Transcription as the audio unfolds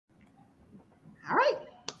All right.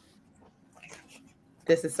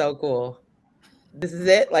 This is so cool. This is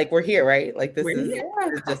it. Like we're here, right? Like this is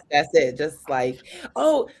just that's it. Just like,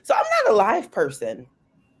 oh, so I'm not a live person.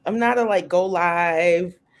 I'm not a like go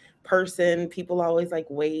live person. People always like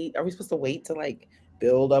wait. Are we supposed to wait to like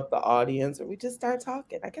build up the audience or we just start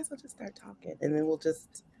talking? I guess I'll just start talking and then we'll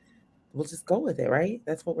just go with it, right?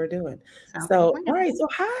 That's what we're doing. So, all right. So,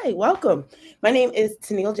 hi, welcome. My name is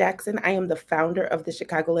Tenille Jackson. I am the founder of the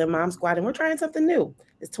Chicagoland Mom Squad, and we're trying something new.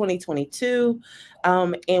 It's 2022,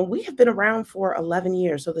 and we have been around for 11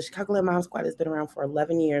 years. So, the Chicagoland Mom Squad has been around for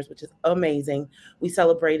 11 years, which is amazing. We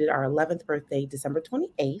celebrated our 11th birthday, December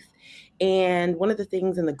 28th. And one of the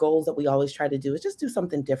things and the goals that we always try to do is just do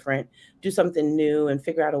something different, do something new, and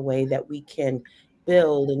figure out a way that we can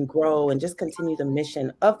build and grow and just continue the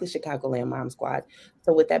mission of the Chicagoland Mom Squad.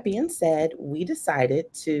 So with that being said, we decided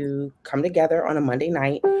to come together on a Monday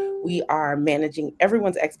night. We are managing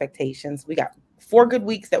everyone's expectations. We got 4 good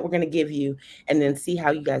weeks that we're going to give you and then see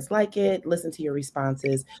how you guys like it, listen to your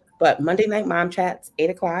responses. But Monday Night Mom Chats, 8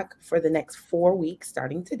 o'clock for the next 4 weeks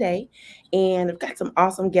starting today. And I've got some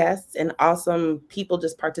awesome guests and awesome people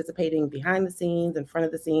just participating behind the scenes, in front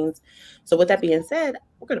of the scenes. So with that being said,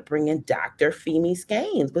 we're going to bring in Dr. Femi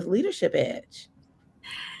Skanes with Leadership Edge.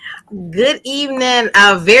 Good evening.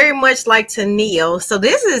 Very much like Tenille. So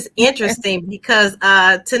this is interesting because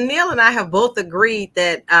Tenille and I have both agreed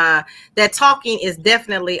that that talking is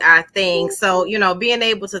definitely our thing. So, you know, being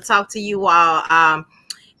able to talk to you all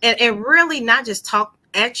and really not just talk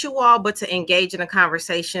at you all, but to engage in a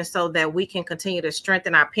conversation so that we can continue to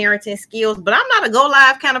strengthen our parenting skills. But I'm not a go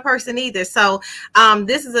live kind of person either. So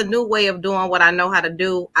this is a new way of doing what I know how to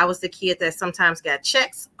do. I was the kid that sometimes got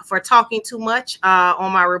checks for talking too much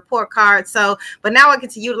on my report card. So, but now I get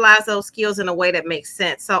to utilize those skills in a way that makes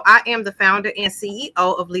sense. So I am the founder and CEO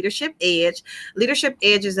of Leadership Edge. Leadership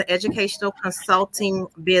Edge is an educational consulting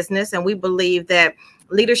business, and we believe that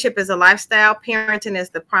leadership is a lifestyle, parenting is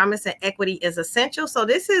the promise, and equity is essential. So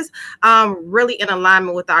this is really in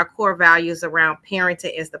alignment with our core values around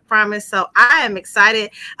parenting is the promise. So I am excited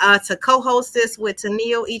to co-host this with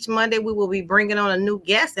Tenille. Each Monday, we will be bringing on a new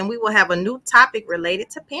guest, and we will have a new topic related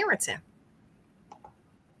to parenting.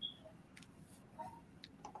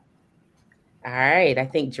 All right. I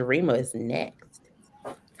think Jurema is next.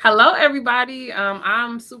 Hello, everybody.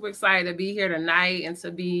 I'm super excited to be here tonight and to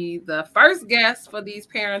be the first guest for these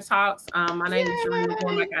parent talks. My name is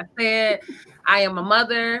Jurema. Like I said, I am a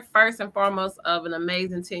mother, first and foremost, of an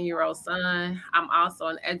amazing 10-year-old son. I'm also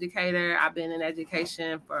an educator. I've been in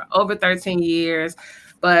education for over 13 years.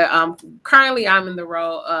 But currently, I'm in the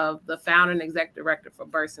role of the founder and executive director for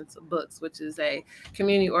Burst Into Books, which is a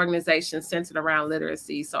community organization centered around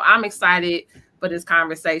literacy. So I'm excited for this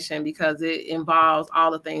conversation because it involves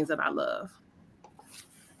all the things that I love.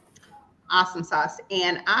 Awesome sauce.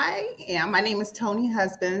 And my name is Toni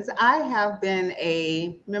Husbands. I have been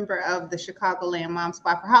a member of the Chicagoland Mom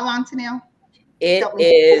Squad for how long, Tenille? You're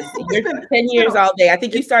 10 years all day. I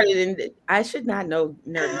think you started in, I should not know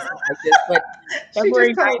nerdy stuff like this, but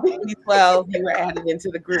February 2012, you were added into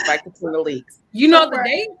the group by Katrina Leaks. You know the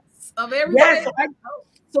dates of everybody? Yes,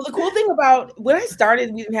 so the cool thing about when I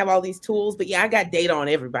started, we didn't have all these tools, but yeah, I got data on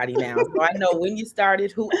everybody now. So I know when you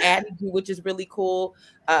started, who added you, which is really cool.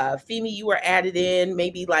 Femi, you were added in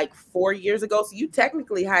maybe like 4 years ago. So you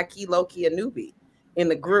technically high key, low key a newbie in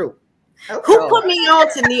the group. Okay. Who put me on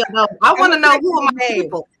to Neil though? I want to know who are my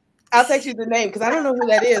people. I'll text you the name because I don't know who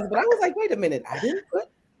that is, but I was like, wait a minute, I didn't put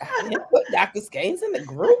Dr. Skanes in the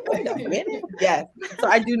group. Wait a minute. Yes. So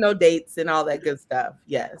I do know dates and all that good stuff.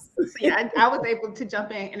 Yes. Yeah, I was able to jump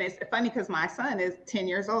in. And it's funny because my son is 10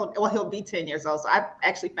 years old. Well, he'll be 10 years old. So I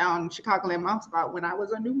actually found Chicagoland Mom Squad when I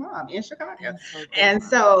was a new mom in Chicago. Okay. And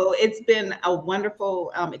so it's been a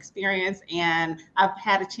wonderful experience. And I've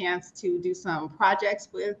had a chance to do some projects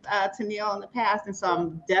with Tenille in the past. And so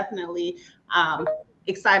I'm definitely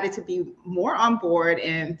excited to be more on board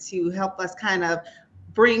and to help us kind of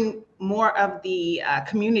bring more of the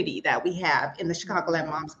community that we have in the Chicagoland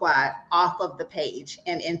Mom Squad off of the page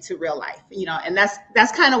and into real life, you know, and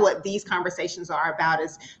that's kind of what these conversations are about.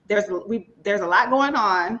 Is there's a lot going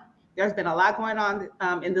on. There's been a lot going on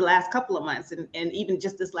in the last couple of months and even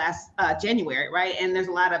just this last January, right? And there's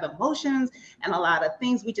a lot of emotions and a lot of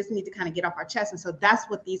things we just need to kind of get off our chest. And so that's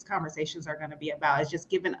what these conversations are going to be about, is just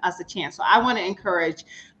giving us a chance. So I want to encourage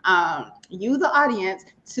you, the audience,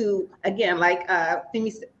 to, again, like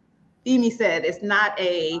Femi said, it's not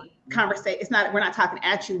a conversation. We're not talking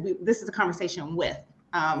at you. This is a conversation with.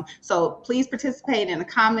 So please participate in the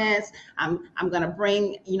comments. I'm going to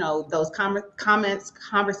bring, those comments,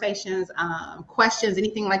 conversations, questions,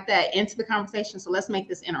 anything like that into the conversation. So let's make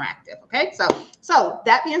this interactive. Okay. So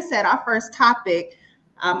that being said, our first topic,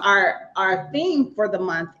 our theme for the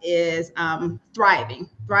month is thriving,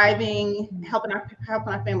 helping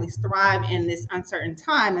our families thrive in this uncertain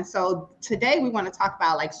time. And so today we want to talk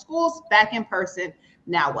about like schools back in person.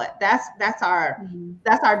 Now what? That's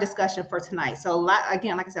our discussion for tonight. So a lot,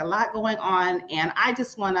 again, like I said, a lot going on, and I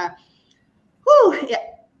just want to,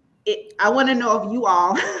 I want to know of you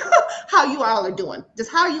all how you all are doing.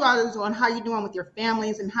 Just how you all are doing, how you doing with your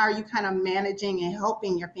families, and how are you kind of managing and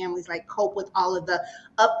helping your families like cope with all of the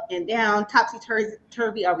up and down,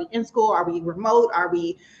 topsy-turvy. Are we in school? Are we remote? Are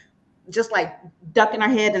we just like ducking our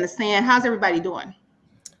head in the sand? How's everybody doing?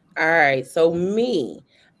 All right. So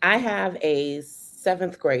I have a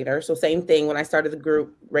 7th grader. So same thing. When I started the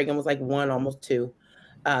group, Reagan was like 1, almost 2.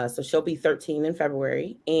 So she'll be 13 in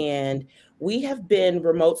February. And we have been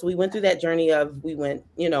remote. So we went through that journey of, we went,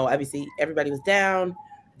 obviously everybody was down.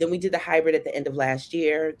 Then we did the hybrid at the end of last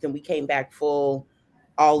year. Then we came back full,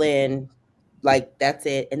 all in, like that's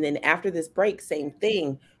it. And then after this break, same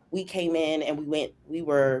thing. We came in and we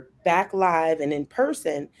were back live and in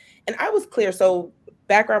person. And I was clear. So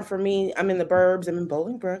background for me, I'm in the burbs. I'm in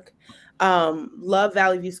Bolingbrook. Love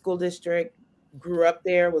Valley View School District, grew up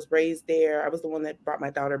there, was raised there. I was the one that brought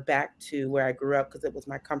my daughter back to where I grew up because it was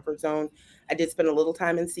my comfort zone. I did spend a little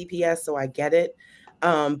time in CPS, so I get it.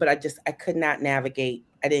 But I could not navigate.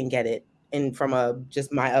 I didn't get it. And from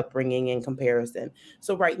just my upbringing in comparison.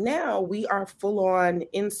 So right now we are full on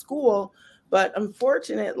in school, but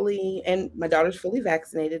unfortunately, and my daughter's fully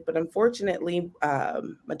vaccinated, but unfortunately,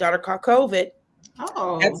 my daughter caught COVID.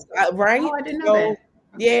 Oh, that's right. Oh, I didn't know that.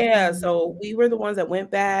 Yeah, so we were the ones that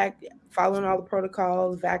went back, following all the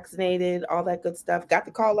protocols, vaccinated, all that good stuff. Got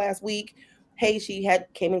the call last week. Hey, she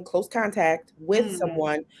came in close contact with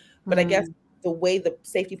someone, but I guess the way the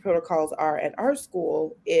safety protocols are at our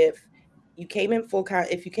school, if you came in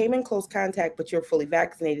close contact, but you're fully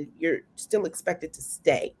vaccinated, you're still expected to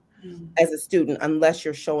stay as a student unless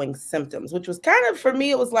you're showing symptoms, which was kind of, for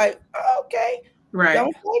me, it was like, okay, right.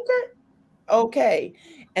 Don't take her. Okay.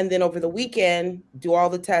 And then over the weekend, do all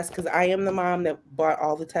the tests, because I am the mom that bought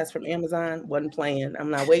all the tests from Amazon. Wasn't playing. I'm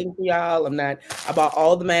not waiting for y'all. I bought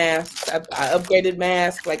all the masks. I upgraded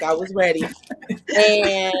masks like I was ready.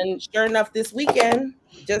 And sure enough, this weekend,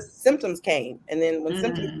 just symptoms came. And then when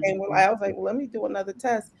symptoms came, I was like, well, let me do another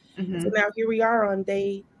test. So now here we are on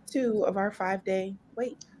day 2 of our 5-day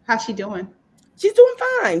wait. How's she doing? She's doing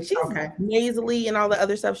fine. She's okay. nasally and all the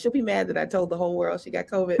other stuff. She'll be mad that I told the whole world she got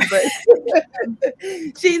COVID,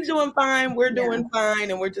 but she's doing fine. We're doing fine,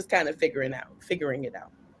 and we're just kind of figuring it out.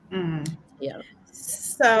 Yeah.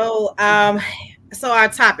 So our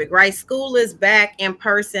topic, right? School is back in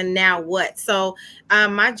person. Now what? So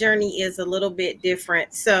my journey is a little bit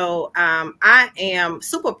different. So I am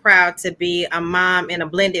super proud to be a mom in a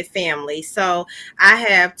blended family. So I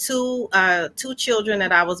have two children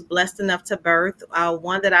that I was blessed enough to birth.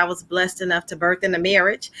 One that I was blessed enough to birth in a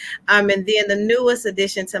marriage. And then the newest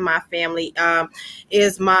addition to my family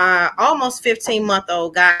is my almost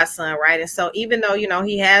 15-month-old godson, right? And so even though,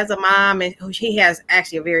 he has a mom, and he has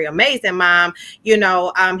actually a very amazing mom,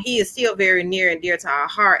 he is still very near and dear to our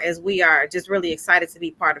heart, as we are just really excited to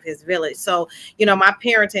be part of his village. So, my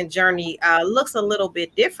parenting journey looks a little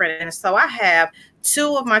bit different. And so I have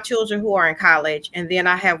 2 of my children who are in college, and then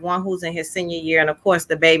I have one who's in his senior year, and of course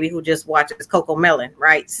the baby who just watches Coco Melon,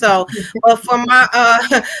 right? So for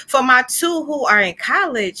my 2 who are in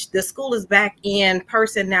college, the school is back in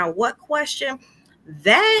person. Now what question?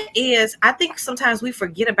 That is, I think sometimes we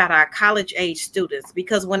forget about our college age students,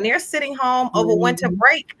 because when they're sitting home over winter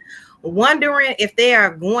break, wondering if they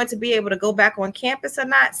are going to be able to go back on campus or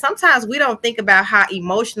not, sometimes we don't think about how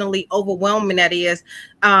emotionally overwhelming that is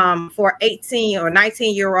for 18 or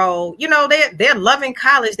 19-year-old. They're loving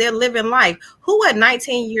college, they're living life. Who at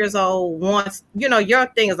 19 years old wants, your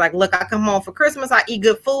thing is like, look, I come home for Christmas, I eat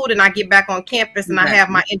good food, and I get back on campus and I have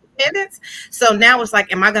my independence. So now it's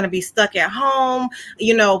like, am I going to be stuck at home?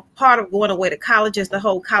 Part of going away to college is the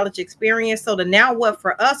whole college experience. So the now what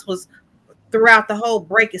for us was, throughout the whole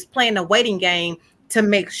break, is playing a waiting game to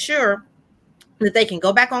make sure that they can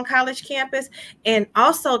go back on college campus, and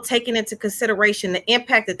also taking into consideration the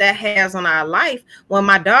impact that that has on our life. When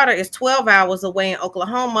my daughter is 12 hours away in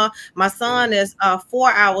Oklahoma, my son is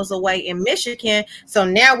 4 hours away in Michigan. So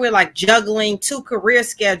now we're like juggling 2 career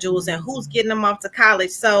schedules and who's getting them off to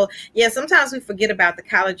college. So yeah, sometimes we forget about the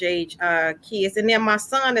college age kids. And then my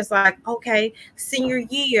son is like, okay, senior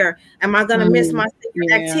year, am I going to miss my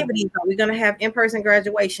senior activities? Are we going to have in-person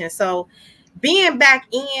graduation? So being back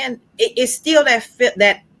in, it's still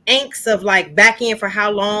that angst of like back in for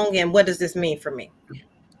how long and what does this mean for me?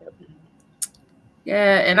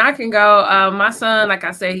 Yeah, and I can go. My son, like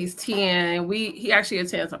I said, he's 10. He actually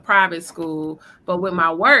attends a private school, but with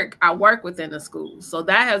my work, I work within the school. So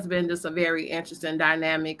that has been just a very interesting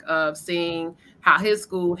dynamic of seeing how his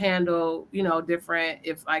school handled, different,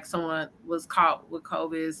 if like someone was caught with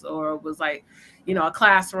COVID or was like, a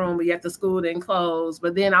classroom, but yet the school didn't close.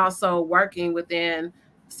 But then also working within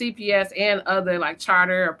CPS and other like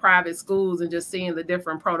charter or private schools and just seeing the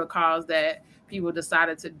different protocols that people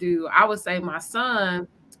decided to do. I would say my son,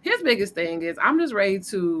 his biggest thing is I'm just ready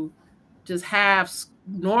to just have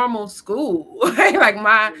normal school. Like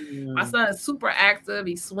my son is super active.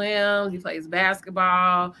 He swims, he plays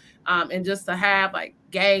basketball, and just to have like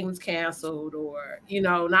games canceled or,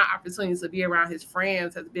 not opportunities to be around his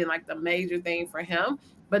friends has been like the major thing for him.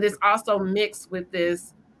 But it's also mixed with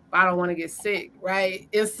this, I don't want to get sick, right?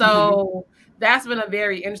 And so that's been a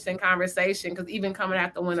very interesting conversation because even coming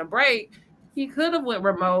out the winter break, he could have went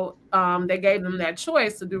remote. They gave him that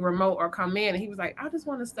choice to do remote or come in. And he was like, I just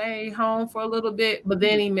want to stay home for a little bit. But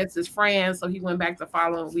then he missed his friends. So he went back the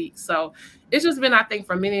following week. So it's just been, I think,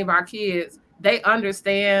 for many of our kids, they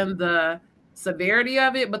understand the severity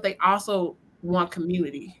of it, but they also want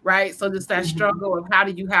community, right? So just that struggle of how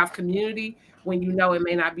do you have community when it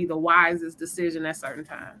may not be the wisest decision at certain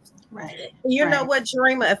times. Right. You know what,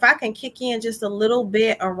 Jurema, if I can kick in just a little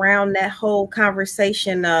bit around that whole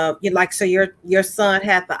conversation of so your son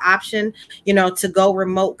had the option, to go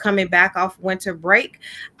remote coming back off winter break.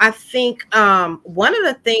 I think one of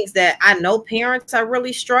the things that I know parents are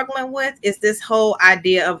really struggling with is this whole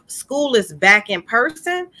idea of school is back in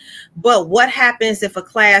person, but what happens if a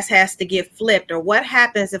class has to get flipped or what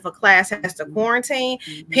happens if a class has to quarantine?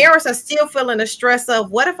 Parents are still feeling the stress of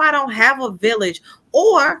what if I don't have a village?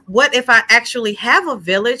 Or what if I actually have a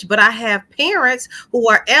village, but I have parents who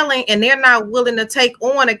are ailing and they're not willing to take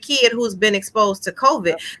on a kid who's been exposed to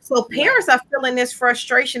COVID. So parents are feeling this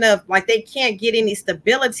frustration of like they can't get any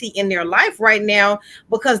stability in their life right now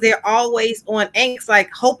because they're always on angst, like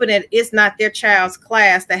hoping that it's not their child's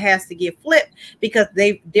class that has to get flipped because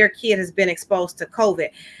their kid has been exposed to COVID.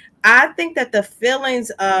 I think that the feelings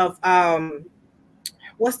of the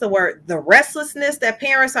restlessness that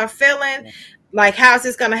parents are feeling, like how is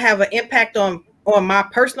this going to have an impact on my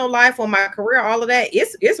personal life, on my career, all of that,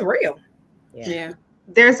 it's real. Yeah.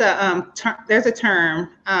 There's a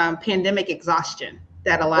term, pandemic exhaustion,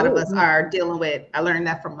 that a lot of us are dealing with. I learned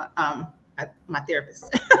that from my therapist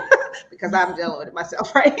because I'm dealing with it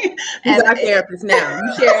myself, right? He's our therapist now.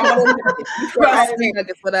 You share all the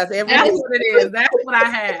nuggets with us every day. That's what it is. That's what I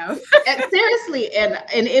have. And seriously, and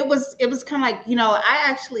it was kind of like, I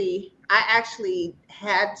actually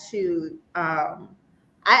had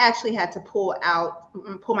to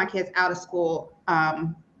pull my kids out of school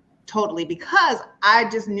totally because I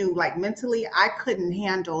just knew like mentally I couldn't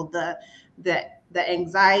handle the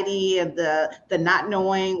anxiety and the not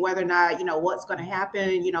knowing whether or not, what's going to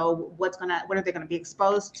happen, what are they going to be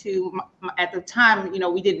exposed to. At the time,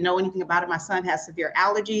 we didn't know anything about it. My son has severe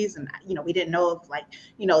allergies and, we didn't know if like,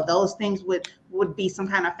 those things would be some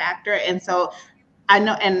kind of factor. And so I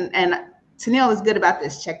know, and Tenille is good about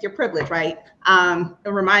this. Check your privilege, right? And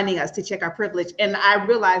reminding us to check our privilege. And I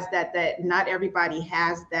realized that not everybody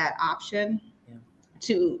has that option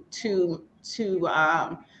to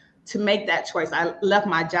make that choice. I left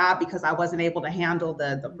my job because I wasn't able to handle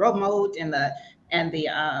the remote and the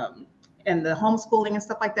homeschooling and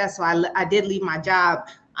stuff like that. So I did leave my job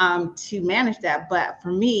to manage that. But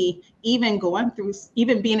for me, even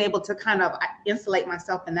being able to kind of insulate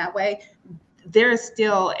myself in that way, there is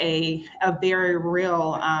still a very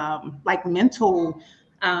real like mental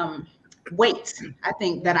weight, I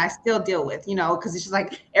think, that I still deal with, because it's just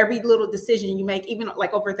like every little decision you make, even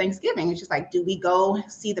like over Thanksgiving, it's just like, do we go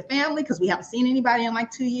see the family because we haven't seen anybody in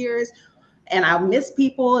like 2 years? And I miss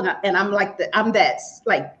people, and I'm that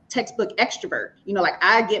like textbook extrovert, like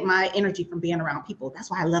I get my energy from being around people.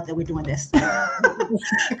 That's why I love that we're doing this, because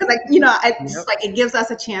like it's like it gives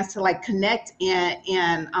us a chance to like connect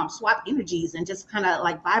and swap energies and just kind of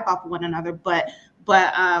like vibe off one another. But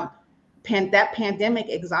that pandemic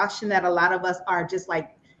exhaustion that a lot of us are just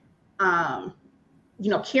like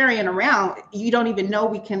carrying around, you don't even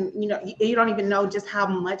know you don't even know just how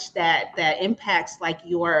much that impacts like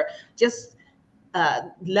your just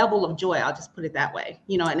level of joy. I'll just put it that way,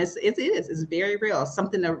 and it's very real,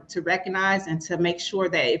 something to recognize and to make sure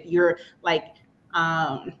that if you're like,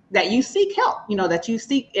 that you seek help, that you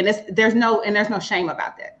seek, and there's no shame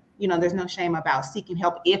about that. There's no shame about seeking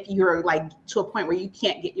help if you're like to a point where you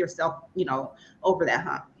can't get yourself, over that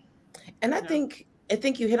hump. And I think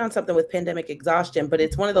you hit on something with pandemic exhaustion, but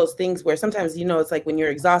it's one of those things where sometimes, it's like when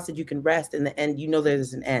you're exhausted, you can rest in the end,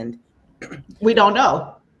 there's an end. We don't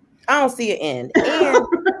know. I don't see an end. And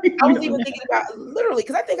I was even thinking about literally,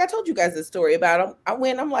 because I think I told you guys this story about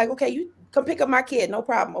I'm like, okay, you come pick up my kid, no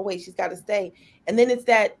problem. Oh wait, she's got to stay. And then it's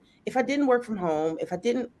that if I didn't work from home, if I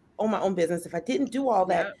didn't own my own business, if I didn't do all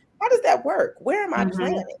that, how does that work? Where am I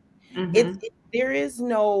planning? There is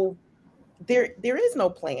no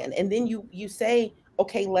plan. And then you say,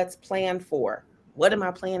 okay, let's plan for, what am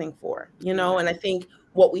I planning for? And I think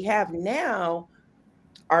what we have now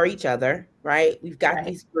are each other, right? We've got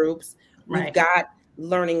these groups, we've got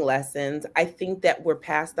learning lessons. I think that we're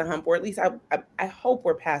past the hump, or at least I hope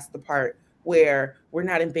we're past the part where we're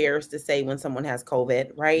not embarrassed to say when someone has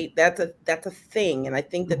COVID, right? That's a thing. And I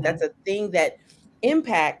think that that's a thing that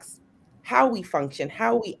impacts how we function,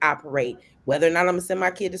 how we operate, whether or not I'm gonna send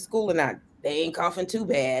my kid to school or not. They ain't coughing too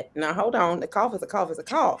bad. Now, hold on. The cough is a cough is a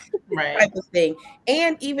cough, right? Type of thing.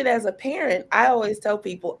 And even as a parent, I always tell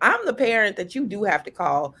people, I'm the parent that you do have to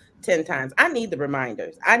call 10 times. I need the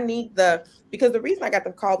reminders. Because the reason I got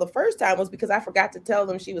the call the first time was because I forgot to tell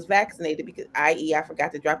them she was vaccinated, because i.e. I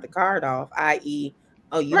forgot to drop the card off, i.e.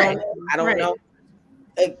 oh, you don't know? I don't know.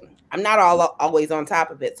 I'm not always on top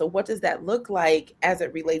of it. So what does that look like as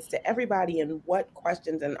it relates to everybody, and what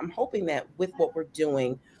questions? And I'm hoping that with what we're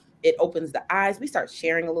doing, it opens the eyes. We start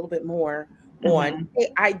sharing a little bit more on,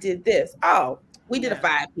 hey, I did this. Oh, we did a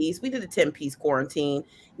 5-piece. We did a 10-piece quarantine.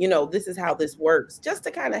 This is how this works, just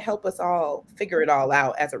to kind of help us all figure it all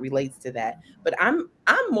out as it relates to that. But I'm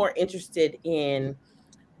more interested in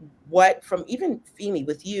what, from even Femi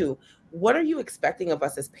with you, what are you expecting of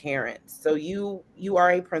us as parents? So you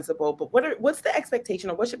are a principal, but what's the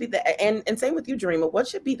expectation, or what should be and same with you, Jurema, what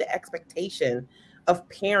should be the expectation of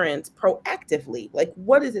parents proactively? Like,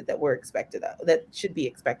 what is it that we're expected of, that should be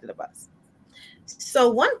expected of us?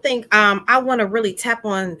 So one thing I want to really tap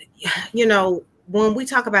on, when we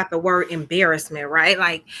talk about the word embarrassment, right?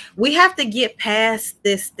 Like, we have to get past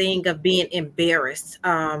this thing of being embarrassed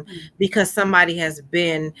because somebody has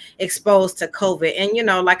been exposed to COVID.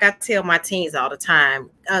 And, like I tell my teens all the time,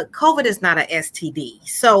 COVID is not an STD.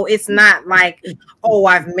 So it's not like, oh,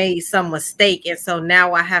 I've made some mistake, and so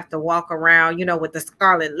now I have to walk around, with the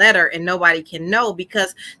scarlet letter and nobody can know,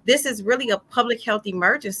 because this is really a public health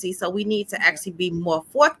emergency. So we need to actually be more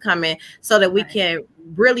forthcoming so that we can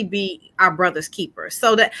really be our brother's keeper.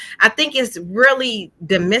 So that I think it's really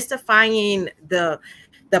demystifying the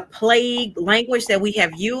plague language that we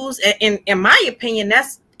have used. And in my opinion,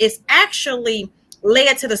 it's actually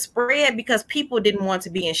led to the spread, because people didn't want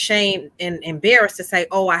to be ashamed and embarrassed to say,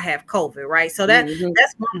 oh, I have COVID, right? So that's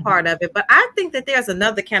one part of it. But I think that there's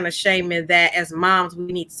another kind of shaming that as moms we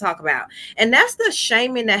need to talk about. And that's the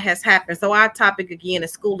shaming that has happened. So our topic again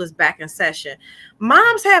is school is back in session.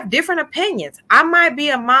 Moms have different opinions. I might be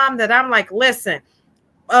a mom that I'm like, listen,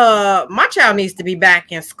 my child needs to be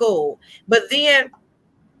back in school. But then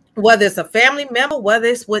whether it's a family member, whether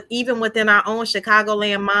it's even within our own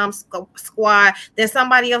Chicagoland mom squad, then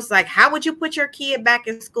somebody else is like, how would you put your kid back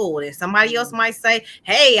in school? And somebody else might say,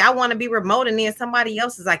 hey, I want to be remote. And then somebody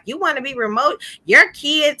else is like, you want to be remote? Your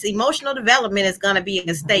kid's emotional development is going to be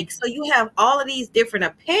at stake. So you have all of these different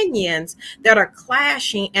opinions that are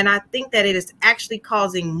clashing. And I think that it is actually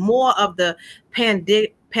causing more of the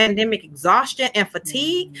pandemic exhaustion and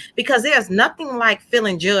fatigue, because there's nothing like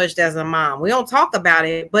feeling judged as a mom. We don't talk about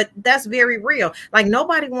it, but that's very real. Like,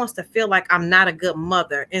 nobody wants to feel like I'm not a good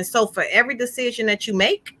mother. And so for every decision that you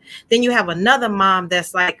make, then you have another mom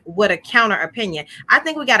that's like with a counter opinion. I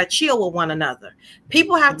think we got to chill with one another.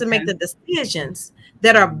 People have to make the decisions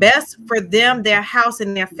that are best for them, their house,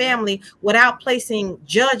 and their family, without placing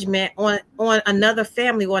judgment on another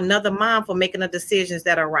family or another mom for making the decisions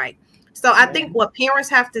that are right. So I think what parents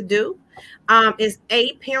have to do is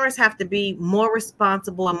parents have to be more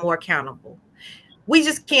responsible and more accountable. We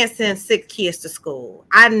just can't send 6 kids to school.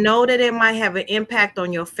 I know that it might have an impact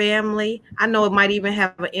on your family. I know it might even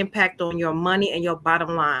have an impact on your money and your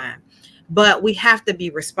bottom line. But we have to be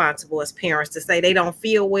responsible as parents to say they don't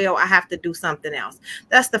feel well, I have to do something else.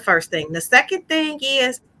 That's the first thing. The second thing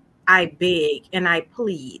is I beg and I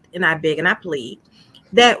plead, and I beg and I plead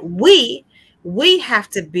that we we have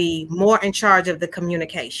to be more in charge of the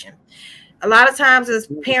communication. A lot of times as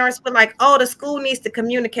parents, we're like, oh, the school needs to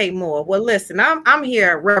communicate more. Well, listen, I'm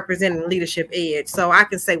here representing Leadership Edge, so I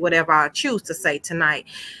can say whatever I choose to say tonight.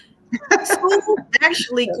 Schools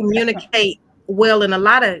actually communicate well in a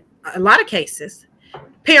lot of cases.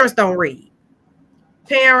 Parents don't read.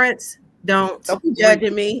 Parents don't be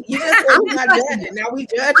judging me. You just said we're not judging. Now we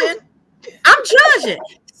judging. I'm judging.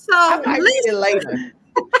 So I might read it later.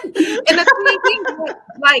 And the thing is,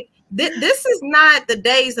 like, this is not the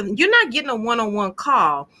days of, you're not getting a one-on-one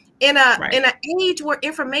call in an age where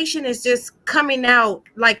information is just coming out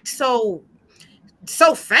like so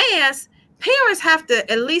fast. Parents have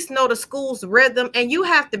to at least know the school's rhythm, and you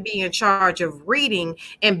have to be in charge of reading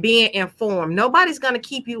and being informed. Nobody's going to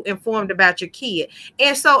keep you informed about your kid.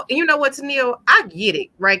 And so, you know what, Tenille, I get it,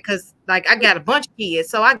 right? Because like I got a bunch of kids,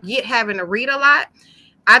 so I get having to read a lot.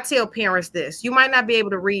 I tell parents this: you might not be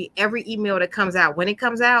able to read every email that comes out when it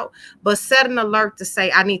comes out, but set an alert to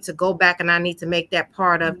say, I need to go back and I need to make that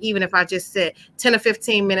part of, even if I just set 10 or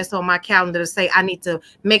 15 minutes on my calendar to say, I need to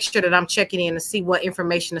make sure that I'm checking in to see what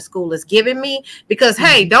information the school is giving me. Because,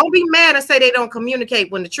 hey, don't be mad and say they don't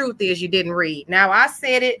communicate when the truth is you didn't read. Now, I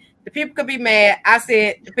said it. The people could be mad. I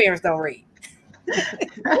said the parents don't read.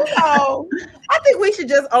 So I think we should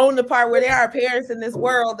just own the part where there are parents in this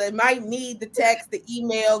world that might need the text, the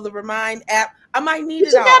email, the remind app. I might need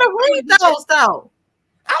it all. You gotta read those though.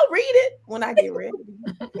 I'll read it when I get ready.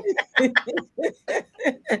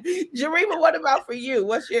 Jurema, what about for you?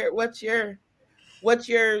 What's your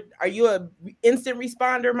are you a instant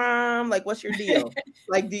responder mom? Like, what's your deal?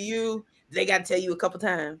 Like, they got to tell you a couple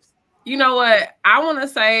times? You know what? I want to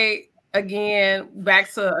say, again,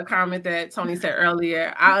 back to a comment that Toni said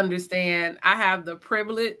earlier, I understand. I have the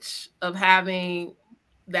privilege of having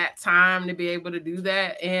that time to be able to do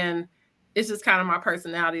that. And it's just kind of my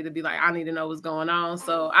personality to be like, I need to know what's going on.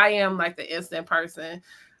 So I am like the instant person.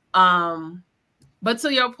 But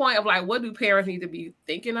to your point of like, what do parents need to be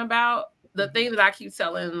thinking about? The thing that I keep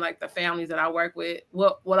telling like the families that I work with,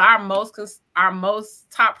 what our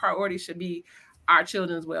most top priority should be our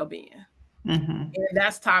children's well-being. Mm-hmm. And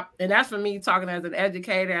that's top. And that's for me talking as an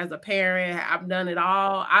educator, as a parent. I've done it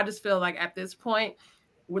all. I just feel like at this point,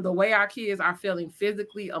 with the way our kids are feeling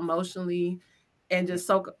physically, emotionally, and just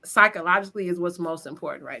so psychologically is what's most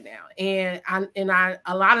important right now. And I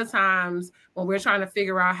a lot of times when we're trying to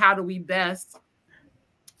figure out how do we best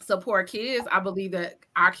support kids, I believe that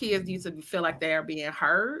our kids need to feel like they are being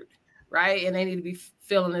heard, right? And they need to be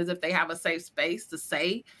feeling as if they have a safe space to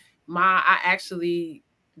say, I actually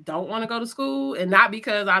don't want to go to school, and not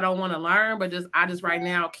because I don't want to learn, but I just right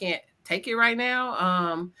now can't take it right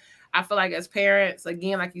now. I feel like as parents,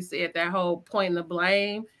 again, like you said, that whole point of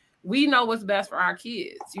blame, we know what's best for our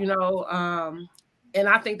kids, you know? And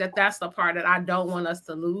I think that that's the part that I don't want us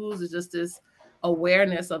to lose, is just this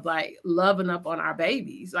awareness of like loving up on our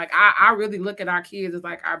babies. Like I really look at our kids as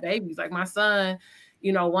like our babies. Like my son,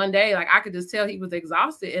 you know, one day, like I could just tell he was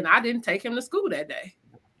exhausted and I didn't take him to school that day.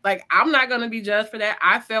 Like, I'm not going to be judged for that.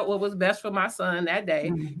 I felt what was best for my son that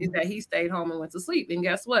day is that he stayed home and went to sleep. And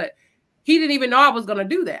guess what? He didn't even know I was going to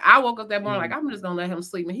do that. I woke up that morning like, I'm just going to let him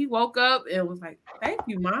sleep. And he woke up and was like, thank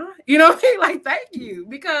you, Ma. You know what I mean? Like, thank you.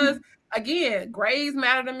 Because, again, grades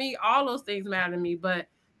matter to me. All those things matter to me. But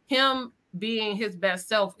him being his best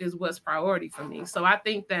self is what's priority for me. So I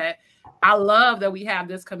think that I love that we have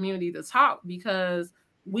this community to talk, because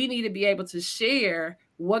we need to be able to share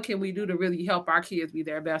what can we do to really help our kids be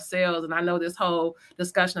their best selves. And I know this whole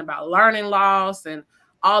discussion about learning loss and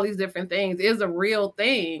all these different things is a real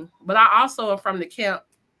thing. But I also am from the camp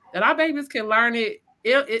that our babies can learn it.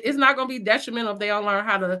 It's not going to be detrimental if they don't learn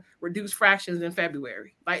how to reduce fractions in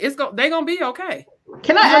February. Like they're going to be okay.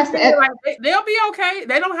 Can I ask that? Like, they'll be okay.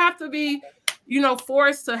 They don't have to be, you know,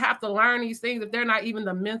 forced to have to learn these things if they're not even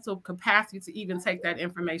the mental capacity to even take that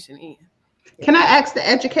information in. Can I ask the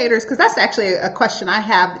educators, because that's actually a question I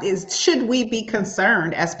have, is should we be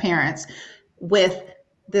concerned as parents with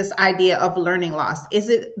this idea of learning loss? Is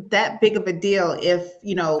it that big of a deal if,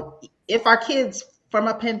 you know, if our kids from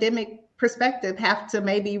a pandemic perspective have to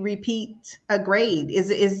maybe repeat a grade?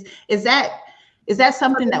 Is that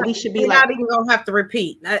something that we should be like? Not even gonna have to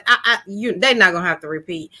repeat. They're not gonna have to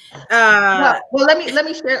repeat. Well, let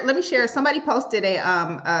me share. Somebody posted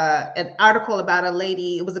an article about a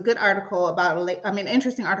lady. It was a good article about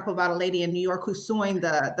interesting article about a lady in New York who's suing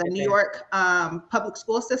the New York public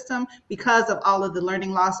school system because of all of the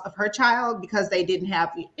learning loss of her child, because they didn't have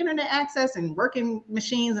the internet access and working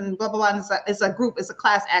machines and blah blah blah. And it's a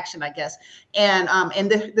class action, I guess. And in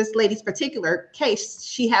this lady's particular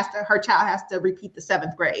case, her child has to repeat the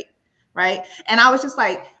 7th grade. right? And I was just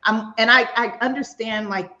like, I understand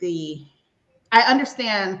I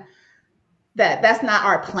understand that that's not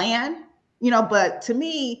our plan, but to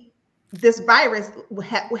me, this virus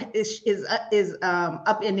is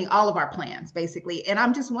upending all of our plans, basically. And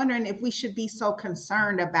I'm just wondering if we should be so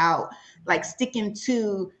concerned about like sticking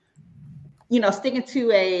to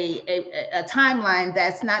a timeline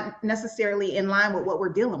that's not necessarily in line with what we're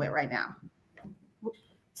dealing with right now.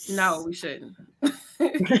 No, we shouldn't. Well,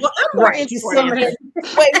 I'm more interested.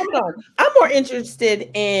 Wait, hold on. I'm more interested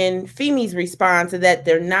in Femi's response that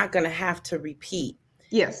they're not going to have to repeat.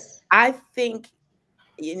 Yes, I think,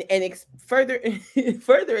 and further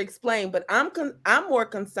explain. But I'm more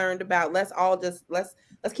concerned about let's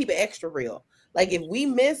keep it extra real. Like if we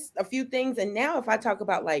miss a few things, and now if I talk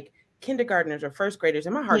about like kindergartners or first graders,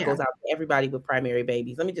 and my heart goes out to everybody with primary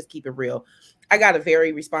babies. Let me just keep it real. I got a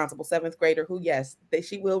very responsible 7th grader who, yes,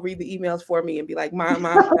 she will read the emails for me and be like, Mom,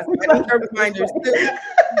 I need her reminders too.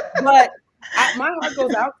 But my heart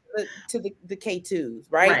goes out to the K2s,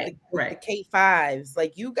 right? The K5s.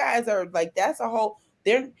 Like you guys are like, that's a whole,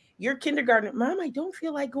 you're kindergarten. Mom, I don't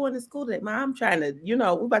feel like going to school today. Mom, I'm trying to,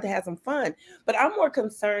 we're about to have some fun. But I'm more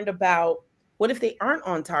concerned about what if they aren't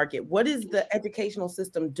on target? What is the educational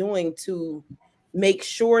system doing to make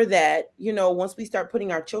sure that, once we start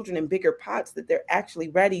putting our children in bigger pots, that they're actually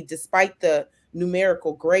ready despite the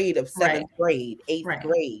numerical grade of 7th grade, 8th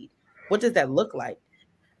grade? What does that look like?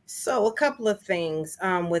 So a couple of things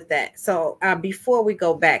with that. So before we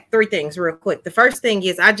go back, 3 things real quick. The first thing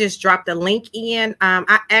is I just dropped a link in.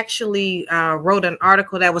 I actually wrote an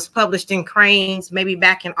article that was published in Cranes maybe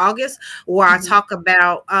back in August where I talk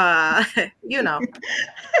about, where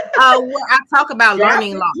I talk about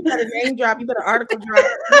learning loss. You better name drop. You better article drop.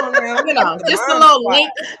 Just a little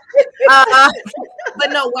link.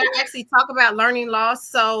 But no, where I actually talk about learning loss.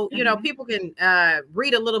 So, people can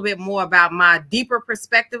read a little bit more about my deeper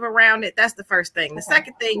perspective around it. That's the first thing. The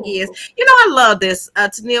second thing is, I love this,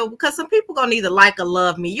 Tenille, because some people gonna either like or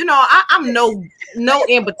love me. I'm no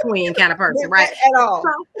in between kind of person, right? At all. So,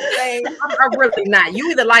 I'm really not. You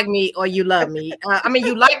either like me or you love me.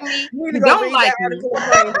 You like me, you don't like me.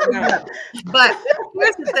 But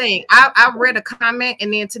here's the thing. I read a comment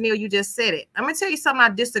and then Tenille, you just said it. I'm gonna tell you something I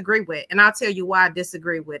disagree with, and I'll tell you why I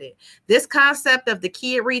disagree with it. This concept of the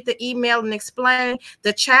kid read the email and explain,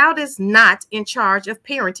 the child is not in charge of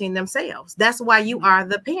parenting themselves. That's why you are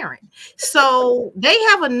the parent. So they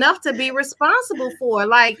have enough to be responsible for.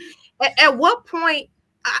 Like at what point,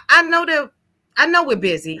 I know we're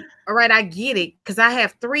busy. All right, I get it, because I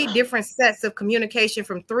have 3 different sets of communication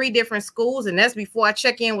from 3 different schools, and that's before I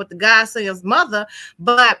check in with the Godson's mother.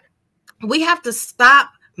 But we have to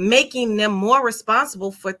stop making them more responsible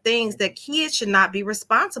for things that kids should not be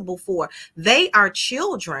responsible for. They are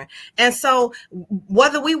children. And so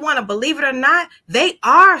whether we want to believe it or not, they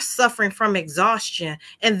are suffering from exhaustion,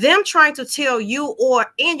 and them trying to tell you,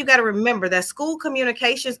 and you got to remember that school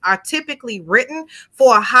communications are typically written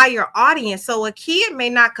for a higher audience. So a kid may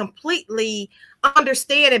not completely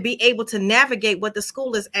understand and be able to navigate what the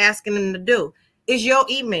school is asking them to do. Is your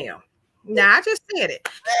email. Now, I just said it.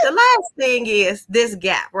 The last thing is this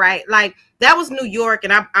gap, right? Like that was New York,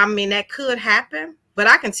 and I mean that could happen, but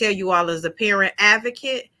I can tell you all as a parent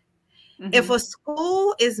advocate, if a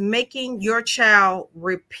school is making your child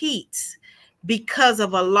repeat because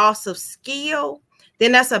of a loss of skill,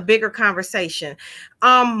 then that's a bigger conversation.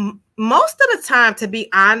 Most of the time, to be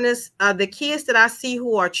honest, the kids that I see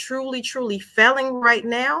who are truly, truly failing right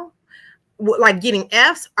now, like getting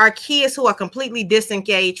F's, are kids who are completely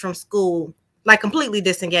disengaged from school,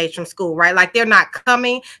 right? Like they're not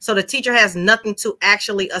coming, so the teacher has nothing to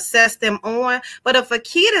actually assess them on. But if a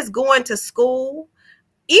kid is going to school,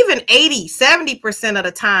 even 70% of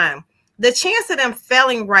the time, the chance of them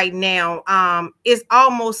failing right now is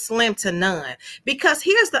almost slim to none. Because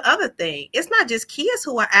here's the other thing. It's not just kids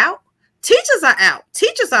who are out. Teachers are out.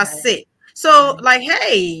 Teachers are sick. So like,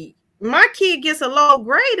 hey, my kid gets a low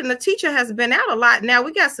grade and the teacher has been out a lot. Now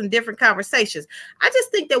we got some different conversations. I just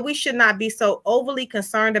think that we should not be so overly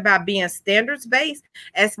concerned about being standards based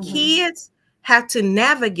as kids have to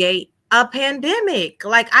navigate a pandemic.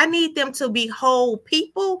 Like I need them to be whole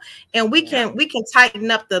people, and we can tighten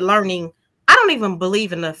up the learning. I don't even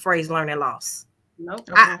believe in the phrase learning loss. Nope.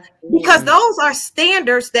 Because those are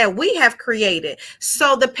standards that we have created.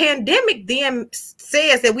 So the pandemic then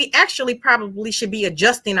says that we actually probably should be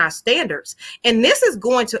adjusting our standards. And this is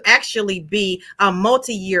going to actually be a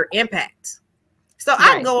multi-year impact. So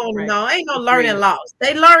I go on, no, ain't no learning loss.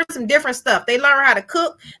 They learn some different stuff. They learn how to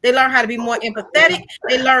cook. They learn how to be more empathetic.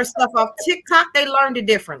 They learn stuff off TikTok. They learned it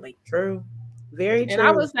differently. True. Very true. And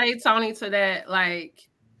I would say, Toni, to that, like,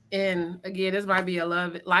 and again, this might be a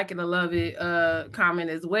love it, like it or love it comment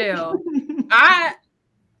as well. I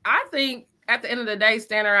think at the end of the day,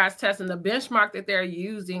 standardized testing, the benchmark that they're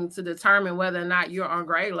using to determine whether or not you're on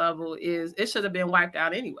grade level it should have been wiped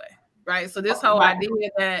out anyway, right? So this whole idea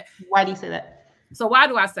that... Why do you say that? So why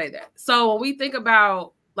do I say that? So when we think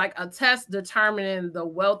about like a test determining the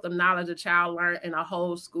wealth of knowledge a child learned in a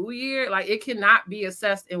whole school year, like it cannot be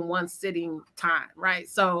assessed in one sitting time, right?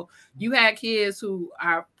 So you had kids who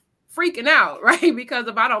are freaking out, right? Because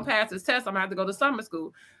if I don't pass this test, I'm gonna have to go to summer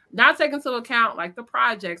school. Not taking into account like the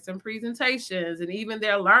projects and presentations and even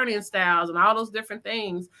their learning styles and all those different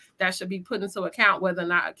things that should be put into account whether or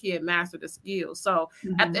not a kid mastered the skills. So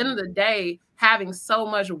at the end of the day, having so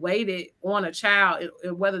much weighted on a child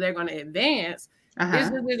and whether they're going to advance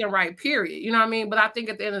isn't right, period. You know what I mean? But I think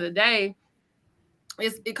at the end of the day,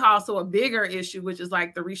 it calls to a bigger issue, which is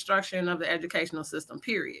like the restructuring of the educational system,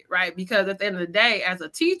 period, right? Because at the end of the day, as a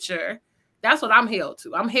teacher, that's what I'm held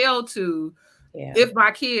to. I'm held to, if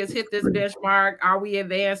my kids hit this benchmark, are we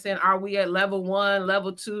advancing? Are we at level 1,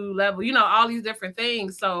 level 2, level, all these different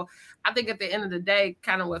things. So I think at the end of the day,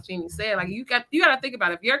 kind of what Femi said, like you got to think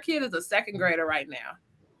about it. If your kid is a second grader right now,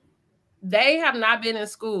 they have not been in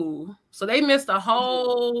school. So they missed a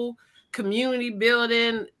whole community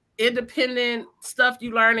building, independent stuff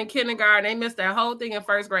you learn in kindergarten. They missed that whole thing in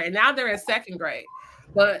first grade. And now they're in second grade.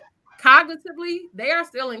 But cognitively, they are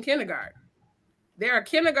still in kindergarten. They're a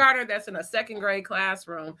kindergartner that's in a second grade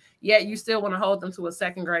classroom, yet you still want to hold them to a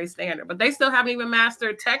second grade standard. But they still haven't even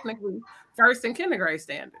mastered technically first and kindergarten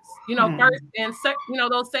standards. First and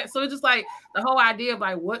second, those. So it's just like the whole idea of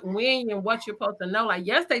like when and what you're supposed to know. Like,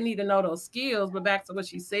 yes, they need to know those skills, but back to what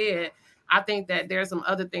she said, I think that there's some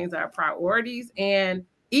other things that are priorities. And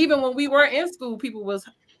even when we were in school, people was,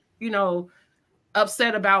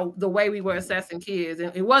 upset about the way we were assessing kids,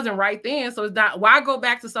 and it wasn't right then. So it's not, why go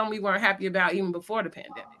back to something we weren't happy about even before the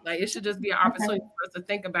pandemic? Like, it should just be an opportunity for us to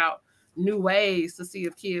think about new ways to see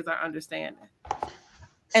if kids are understanding.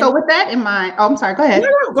 So with that in mind, I'm sorry, go ahead.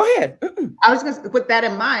 No, go ahead. I was just, with that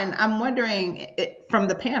in mind, I'm wondering from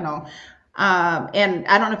the panel, and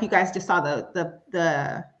I don't know if you guys just saw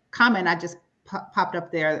the comment I just popped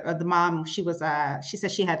up there of the mom. She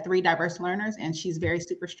said she had 3 diverse learners and she's very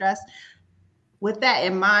super stressed. With that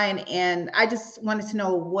in mind, and I just wanted to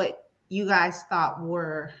know what you guys thought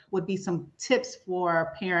would be some tips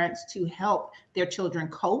for parents to help their children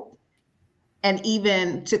cope, and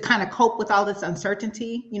even to kind of cope with all this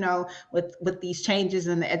uncertainty, with these changes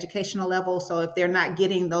in the educational level. So if they're not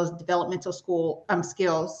getting those developmental school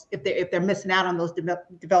skills, if they're missing out on those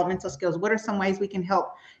developmental skills, what are some ways we can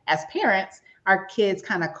help as parents, our kids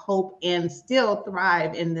kind of cope and still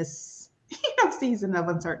thrive in this season of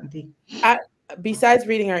uncertainty? Besides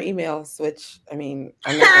reading our emails, which I'm not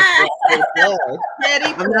gonna say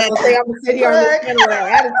I'm gonna sit here on this channel with our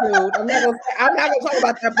attitude. I'm not gonna talk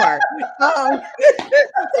about that part.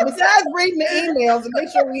 So besides reading the emails and make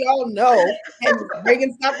sure we all know, and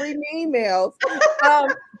Reagan, stop reading the emails. I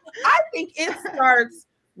think it starts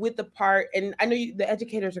with the part, and I know the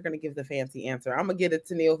educators are going to give the fancy answer. I'm gonna get a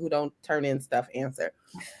Tenille who don't turn in stuff answer.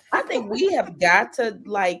 I think we have got to,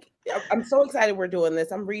 like, I'm so excited we're doing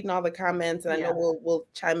this. I'm reading all the comments, and I know we'll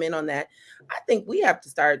chime in on that. I think we have to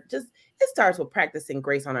start. It starts with practicing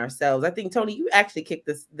grace on ourselves. I think, Toni, you actually kicked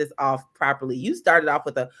this off properly. You started off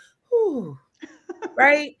with a whew,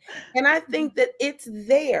 right? And I think that it's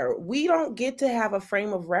there. We don't get to have a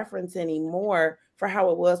frame of reference anymore for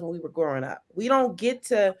how it was when we were growing up. We don't get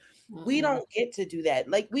to do that.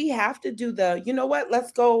 Like, we have to do the, you know what,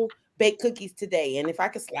 let's go bake cookies today. And if I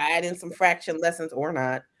could slide in some fraction lessons or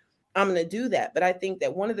not, I'm going to do that. But I think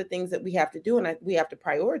that one of the things that we have to do, and we have to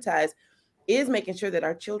prioritize, is making sure that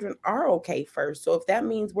our children are okay first. So if that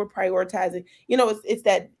means we're prioritizing, it's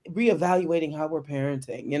that reevaluating how we're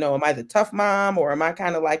parenting. Am I the tough mom, or am I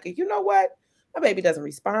kind of like, you know what, my baby doesn't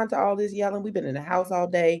respond to all this yelling. We've been in the house all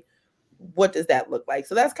day. What does that look like?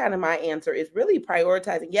 So that's kind of my answer, is really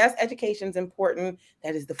prioritizing. Yes, education is important.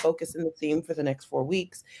 That is the focus and the theme for the next 4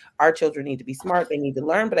 weeks. Our children need to be smart. They need to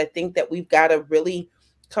learn. But I think that we've got to really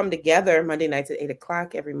come together Monday nights at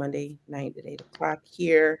 8:00, every Monday night at 8:00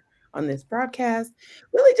 here on this broadcast,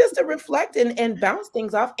 really just to reflect and bounce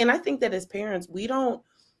things off. And I think that as parents, we don't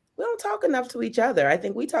talk enough to each other. I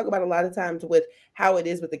think we talk about a lot of times with how it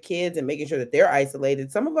is with the kids and making sure that they're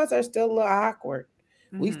isolated. Some of us are still a little awkward.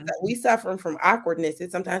 Mm-hmm. We suffering from awkwardness,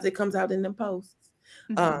 and sometimes it comes out in the posts.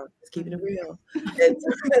 Just keeping it real.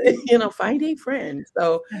 Find a friend.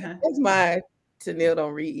 So that's my Tenille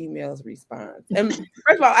don't read emails response. And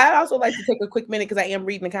first of all, I'd also like to take a quick minute because I am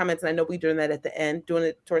reading the comments and I know we're doing that at the end, doing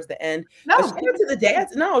it towards the end. No, shout out to the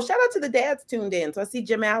dads. No, shout out to the dads tuned in. So I see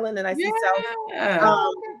Jim Allen and I see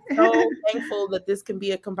South. So thankful that this can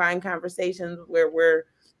be a combined conversation where we're,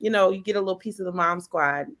 you get a little piece of the mom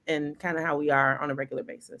squad and kind of how we are on a regular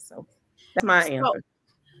basis. So that's my answer.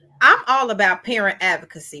 I'm all about parent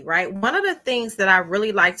advocacy, right? One of the things that I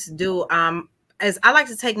really like to do, is I like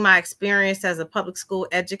to take my experience as a public school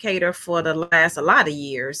educator for the last a lot of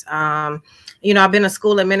years. I've been a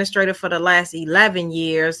school administrator for the last 11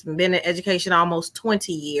 years, been in education almost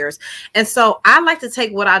 20 years. And so I like to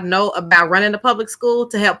take what I know about running a public school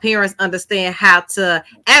to help parents understand how to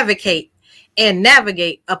advocate and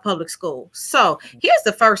navigate a public school. So here's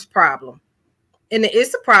the first problem. And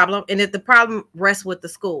it's a problem, and if the problem rests with the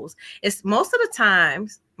schools, it's most of the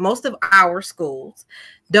times, most of our schools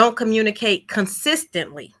don't communicate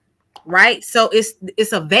consistently, right? So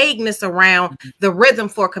it's a vagueness around the rhythm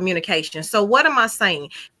for communication. So what am I saying?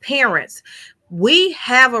 Parents, we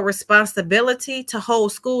have a responsibility to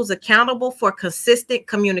hold schools accountable for consistent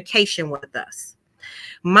communication with us.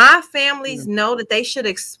 My families know that they should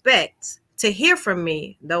expect to hear from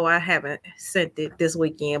me, though I haven't sent it this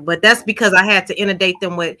weekend, but that's because I had to inundate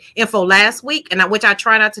them with info last week, and which I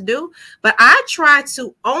try not to do. But I try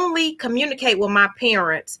to only communicate with my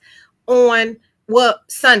parents on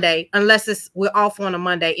Sunday, unless we're off on a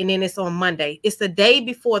Monday, and then it's on Monday. It's the day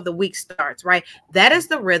before the week starts, right? That is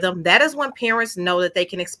the rhythm. That is when parents know that they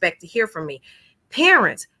can expect to hear from me.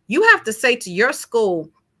 Parents, you have to say to your school,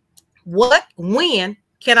 when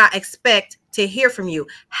can I expect to hear from you?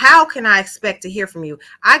 How can I expect to hear from you?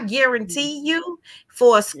 I guarantee you,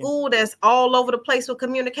 for a school that's all over the place with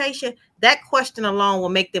communication, that question alone will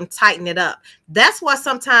make them tighten it up. That's why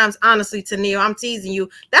sometimes, honestly, Tenille, I'm teasing you.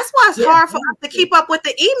 That's why it's hard for us to keep up with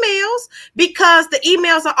the emails, because the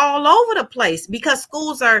emails are all over the place, because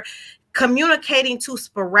schools are communicating too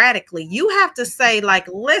sporadically. You have to say, like,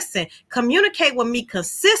 listen, communicate with me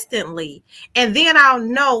consistently, and then I'll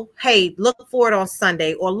know, hey, look for it on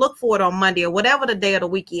Sunday or look for it on Monday or whatever the day of the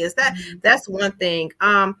week is. That's one thing.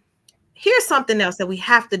 Here's something else that we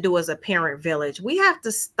have to do as a parent village. We have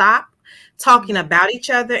to stop talking about each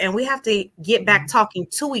other, and we have to get back talking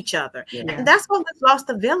to each other. And that's what we've lost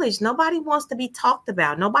the village. Nobody wants to be talked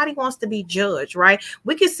about. Nobody wants to be judged, right?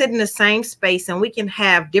 We can sit in the same space and we can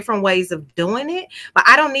have different ways of doing it, but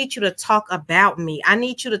I don't need you to talk about me. I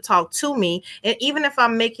need you to talk to me. And even if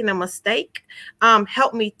I'm making a mistake,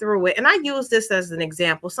 help me through it. And I use this as an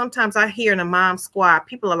example. Sometimes I hear in a mom squad,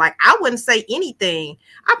 people are like, I wouldn't say anything.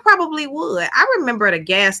 I probably would. I remember at a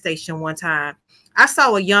gas station one time, I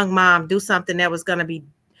saw a young mom do something that was going to be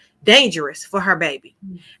dangerous for her baby.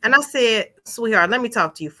 And I said, sweetheart, let me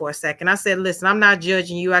talk to you for a second. I said, listen, I'm not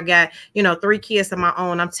judging you. I got, 3 kids of my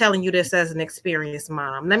own. I'm telling you this as an experienced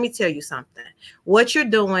mom. Let me tell you something. What you're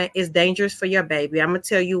doing is dangerous for your baby. I'm going to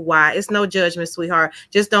tell you why. It's no judgment, sweetheart.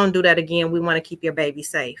 Just don't do that again. We want to keep your baby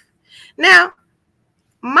safe. Now,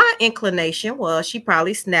 my inclination was she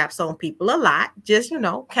probably snaps on people a lot. Just,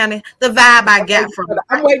 kind of the vibe I got from her.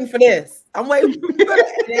 I'm waiting for this. I'm waiting for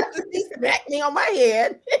this. She smacked me on my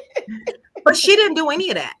head. But she didn't do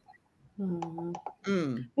any of that.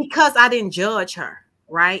 Because I didn't judge her,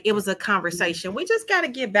 right? It was a conversation. We just got to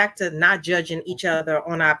get back to not judging each other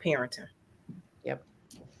on our parenting. Yep.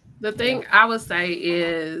 The thing I would say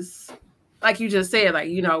is, like you just said,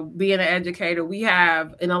 being an educator, we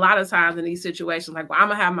have, in a lot of times in these situations, like, well, I'm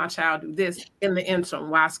going to have my child do this in the interim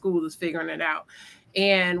while school is figuring it out.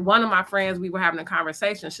 And one of my friends, we were having a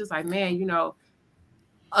conversation. She's like, man,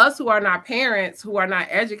 us who are not parents, who are not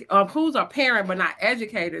who's a parent but not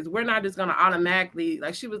educators, we're not just going to automatically,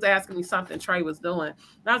 like, she was asking me something Trey was doing.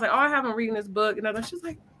 And I was like, oh, I haven't reading this book. And she's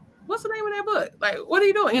like, what's the name of that book? Like, what are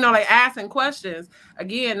you doing? Asking questions.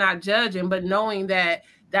 Again, not judging, but knowing that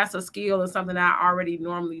that's a skill and something that I already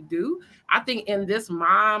normally do. I think in this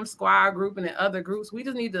mom squad group and in other groups, we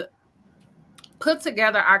just need to put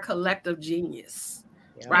together our collective genius,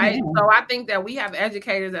 right? So I think that we have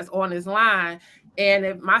educators that's on this line. And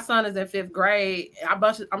if my son is in 5th grade,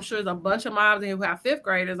 I'm sure there's a bunch of moms who have 5th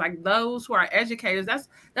graders, like those who are educators,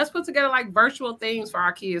 let's put together like virtual things for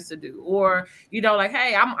our kids to do. Or, like,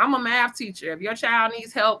 hey, I'm a math teacher. If your child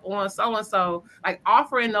needs help on so-and-so, like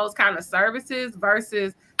offering those kind of services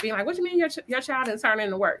versus being like, what do you mean your child didn't turn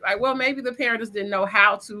into work? Like, well, maybe the parents didn't know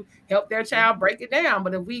how to help their child break it down.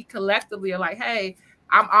 But if we collectively are like, hey,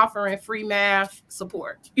 I'm offering free math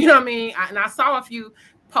support, you know what I mean? And I saw a few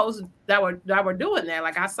posts that were doing that.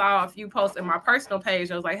 Like I saw a few posts in my personal page.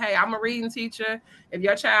 I was like, hey, I'm a reading teacher. If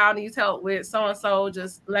your child needs help with so-and-so,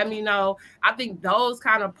 just let me know. I think those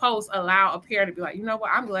kind of posts allow a parent to be like, you know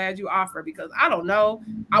what, I'm glad you offer, because I don't know.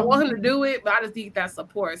 I want him to do it, but I just need that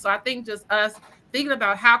support. So I think just us thinking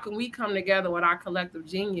about how can we come together with our collective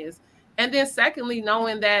genius. And then secondly,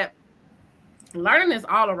 knowing that learning is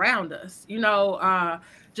all around us,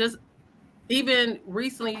 just even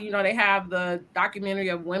recently, they have the documentary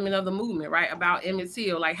of Women of the Movement, right? About Emmett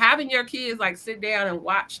Till. Like having your kids like sit down and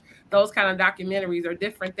watch those kind of documentaries or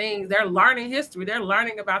different things. They're learning history. They're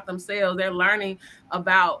learning about themselves. They're learning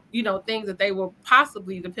about, things that they will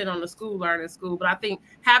possibly depend on the school, learn in school. But I think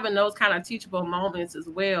having those kind of teachable moments as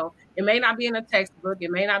well, it may not be in a textbook.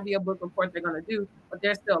 It may not be a book report they're going to do, but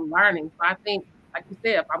they're still learning. So I think, like you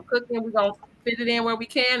said, if I'm cooking, we're going to fit it in where we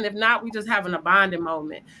can. If not, we just having a bonding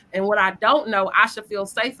moment. And what I don't know, I should feel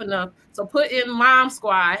safe enough to put in Mom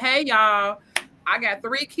Squad. Hey, y'all, I got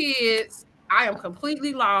 3 kids. I am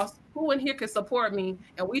completely lost. Who in here can support me?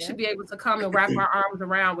 And we should be able to come and wrap our arms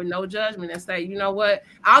around with no judgment and say, you know what?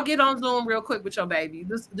 I'll get on Zoom real quick with your baby.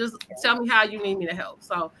 Just tell me how you need me to help.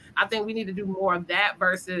 So I think we need to do more of that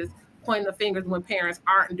versus pointing the fingers when parents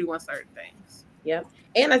aren't doing certain things. Yep.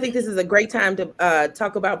 And I think this is a great time to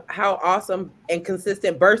talk about how awesome and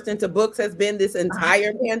consistent Burst Into Books has been this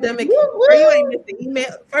entire pandemic. You ain't missed the email.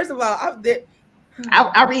 First of all,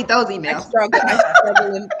 I read those emails.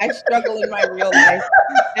 I struggle in my real life.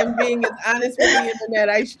 And being as honest with the internet,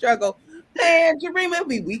 I struggle. Man, Jurema, it'll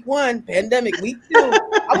be week 1, pandemic, week 2.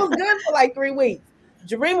 I was good for like 3 weeks.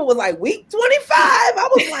 Jurema was like week 25. I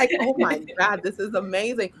was like, oh my God, this is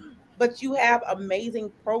amazing. But you have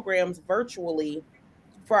amazing programs virtually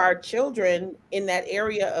for our children in that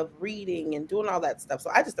area of reading and doing all that stuff. So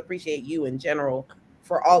I just appreciate you in general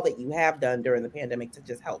for all that you have done during the pandemic to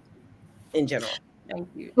just help in general. Thank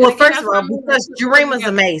you. Well, first of all, because Jurema's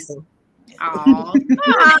amazing. Oh.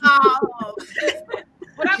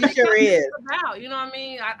 But I think sure is. About, you know what I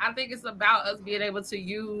mean? I think it's about us being able to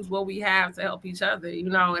use what we have to help each other,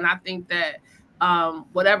 and I think that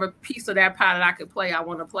whatever piece of that pie that I could play, I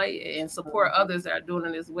want to play it and support others that are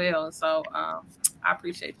doing it as well. And so I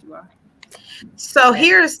appreciate you all. So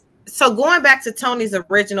going back to Toni's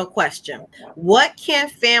original question, what can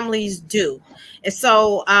families do? And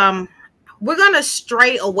so we're going to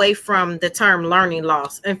stray away from the term learning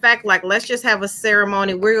loss. In fact, let's just have a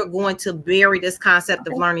ceremony. We're going to bury this concept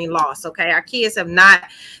of learning loss. Okay. Our kids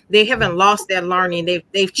they haven't lost their learning.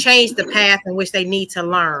 They've changed the path in which they need to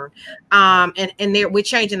learn. And we're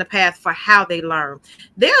changing the path for how they learn.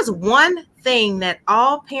 There's one thing that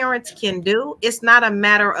all parents can do. It's not a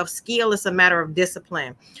matter of skill. It's a matter of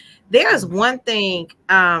discipline. There's one thing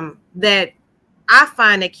that I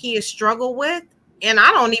find that kids struggle with, and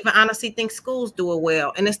I don't even honestly think schools do it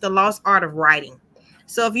well, and it's the lost art of writing.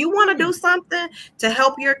 So if you want to do something to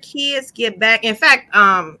help your kids get back, in fact,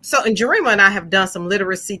 and Jurema and I have done some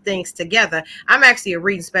literacy things together. I'm actually a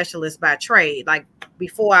reading specialist by trade. Like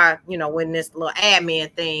before I, win this little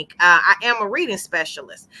admin thing, I am a reading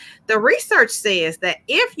specialist. The research says that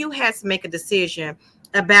if you had to make a decision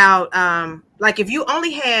about if you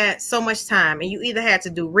only had so much time and you either had to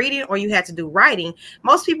do reading or you had to do writing,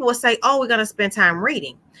 most people would say, oh, we're going to spend time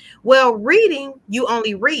reading. Well, reading, you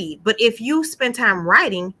only read. But if you spend time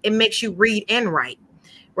writing, it makes you read and write,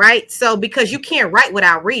 right? So because you can't write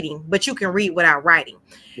without reading, but you can read without writing.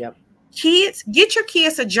 Yep. Kids, get your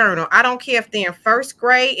kids a journal. I don't care if they're in 1st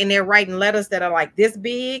grade and they're writing letters that are like this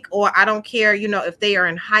big, or I don't care, if they are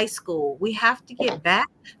in high school. We have to get back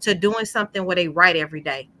to doing something where they write every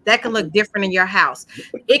day. That can look different in your house.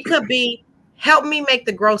 It could be, help me make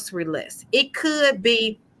the grocery list. It could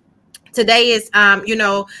be, today is,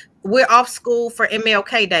 we're off school for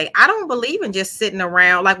MLK Day. I don't believe in just sitting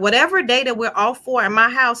around. Like whatever day that we're off for in my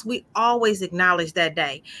house, we always acknowledge that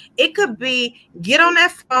day. It could be get on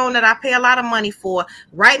that phone that I pay a lot of money for.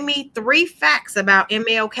 Write me 3 facts about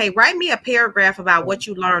MLK. Write me a paragraph about what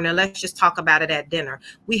you learned, and let's just talk about it at dinner.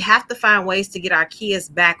 We have to find ways to get our kids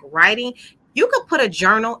back writing. You could put a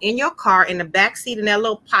journal in your car in the back seat in that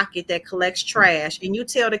little pocket that collects trash, and you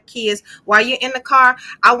tell the kids while you're in the car,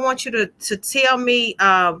 I want you to tell me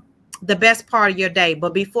the best part of your day,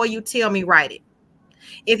 but before you tell me, write it.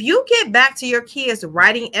 If you get back to your kids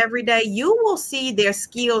writing every day, you will see their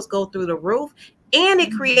skills go through the roof, and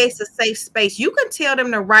it creates a safe space. You can tell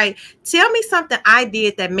them to write, tell me something I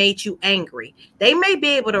did that made you angry. They may be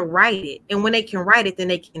able to write it, and when they can write it, then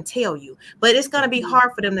they can tell you. But it's going to be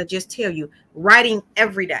hard for them to just tell you. Writing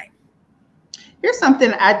every day. Here's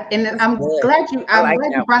something I'm glad you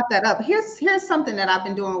brought that up. Here's something that I've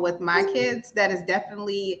been doing with my kids that is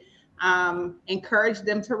definitely encourage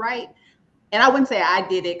them to write. And I wouldn't say I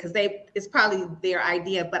did it because it's probably their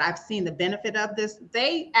idea, but I've seen the benefit of this.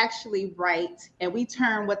 They actually write, and we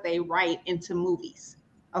turn what they write into movies.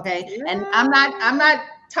 Okay. Yeah. And I'm not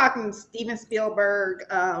talking Steven Spielberg.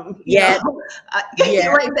 Yeah.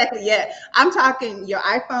 Right, exactly. Yeah. I'm talking your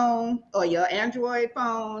iPhone or your Android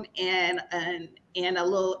phone and a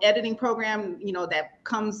little editing program, that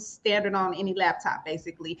comes standard on any laptop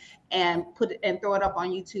basically, and throw it up on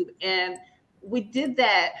YouTube. And we did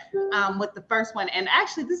that with the first one. And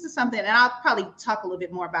actually this is something, and I'll probably talk a little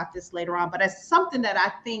bit more about this later on, but it's something that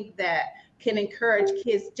I think that can encourage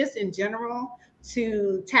kids just in general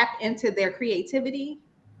to tap into their creativity,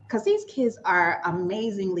 because these kids are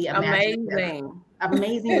amazingly imaginative.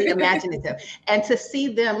 And to see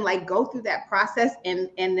them like go through that process and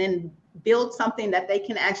then build something that they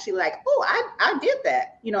can actually like, oh, I did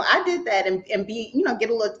that. I did that and be, get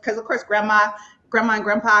a little, because of course grandma and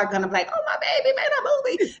grandpa are gonna be like, oh, my baby made a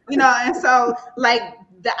movie, and so like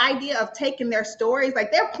the idea of taking their stories,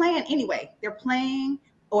 like they're playing anyway,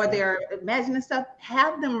 or they're imagining stuff,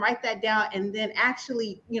 have them write that down and then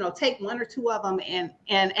actually, take one or two of them and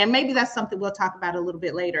maybe that's something we'll talk about a little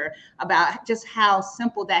bit later about just how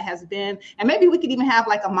simple that has been. And maybe we could even have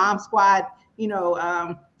like a Mom Squad,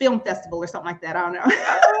 film festival or something like that. I don't know.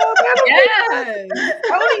 Yes.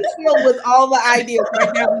 Tony's filled with all the ideas.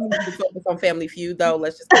 Right now we need to focus on Family Feud, though.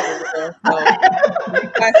 Let's just get it there. So,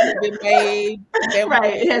 has been made.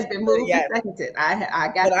 Right, it has been moved. Yes.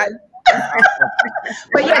 I got it.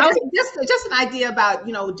 But yeah, just an idea about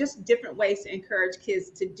just different ways to encourage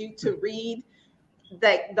kids to read,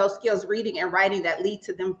 that those skills, reading and writing, that lead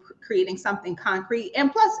to them creating something concrete. And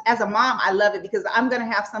plus, as a mom, I love it because I'm going to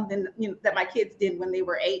have something that my kids did when they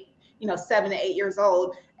were 7 to 8 years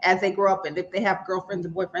old. As they grow up, and if they have girlfriends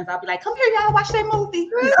and boyfriends, I'll be like, come here, y'all, watch that movie.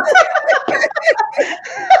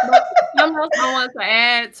 Something else I want to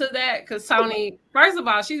add to that, because Toni, first of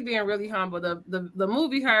all, she's being really humble. The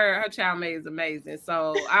movie her child made is amazing.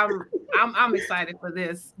 So I'm excited for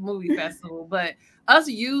this movie festival. But us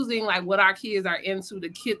using like what our kids are into to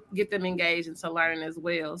get them engaged into learning as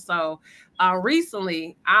well. So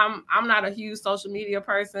recently, I'm not a huge social media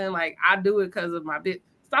person. Like I do it because of my bit.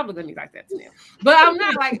 Stop looking at me like that, Tenille. But I'm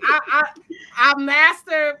not like I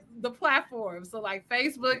master the platform. So like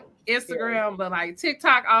Facebook, Instagram, but like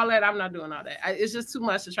TikTok, all that, I'm not doing all that. It's just too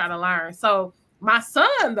much to try to learn. So my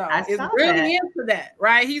son though is really into that,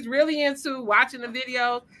 right? He's really into watching the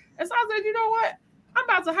videos. And so I said, you know what? I'm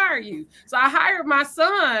about to hire you. So I hired my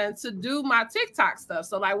son to do my TikTok stuff.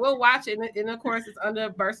 So like we'll watch it, and of course it's under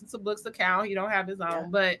Versatile Books account. He don't have his own,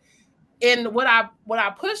 but. And what I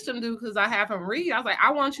pushed him to do, because I have him read, I was like,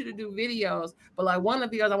 I want you to do videos, but like one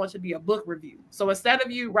of the videos, I want you to be a book review. So instead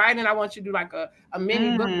of you writing, I want you to do like a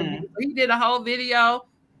mini book review. So he did a whole video,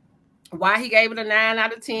 why he gave it a 9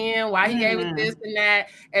 out of 10, why he gave it this and that.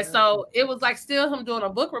 And so it was like still him doing a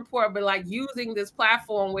book report, but like using this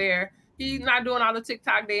platform where he's not doing all the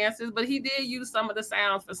TikTok dances, but he did use some of the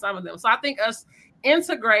sounds for some of them. So I think us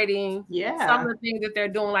integrating some of the things that they're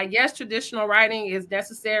doing, like yes, traditional writing is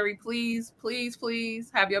necessary. Please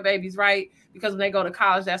have your babies write, because when they go to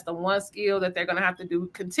college, that's the one skill that they're going to have to do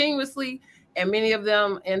continuously. And many of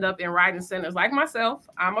them end up in writing centers like myself.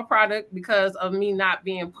 I'm a product because of me not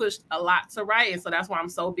being pushed a lot to write. And so that's why I'm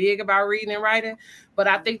so big about reading and writing. But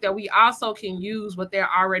I think that we also can use what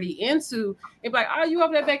they're already into and be like, oh, you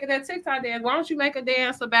over there making that TikTok dance. Why don't you make a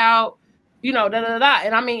dance about and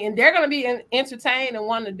I mean, and they're going to be entertained and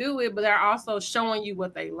want to do it, but they're also showing you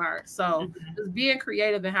what they learned. So just being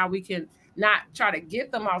creative in how we can not try to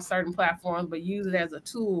get them off certain platforms, but use it as a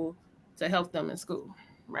tool to help them in school.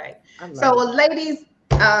 Right. So ladies,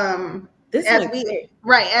 as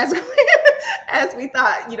we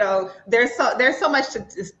thought, there's so much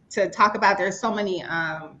to talk about. There's so many,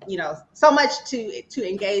 so much to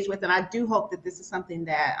engage with. And I do hope that this is something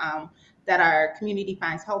that, that our community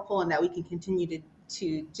finds helpful and that we can continue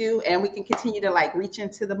to do, and we can continue to like reach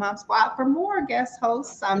into the Mom Squad for more guest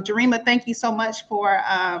hosts. Jurema, thank you so much for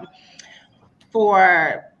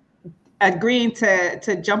agreeing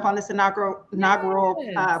to jump on this inaugural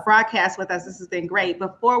broadcast with us. This has been great.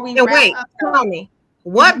 Before we wait, Toni,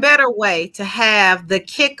 what better way to have the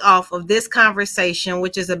kickoff of this conversation,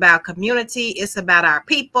 which is about community, it's about our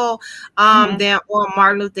people, than on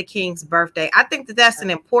Martin Luther King's birthday? I think that that's an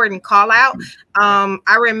important call out.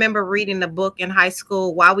 I remember reading the book in high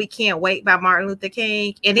school, Why We Can't Wait by Martin Luther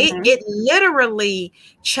King, and it literally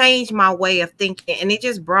changed my way of thinking, and it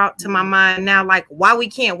just brought to my mind now, like, why we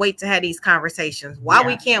can't wait to have these conversations, why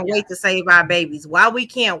we can't wait to save our babies, why we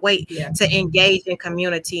can't wait to engage in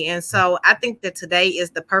community. And so I think that today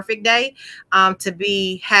is the perfect day to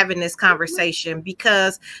be having this conversation,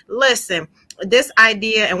 because listen, this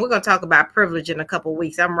idea, and we're going to talk about privilege in a couple of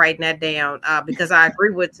weeks. I'm writing that down because I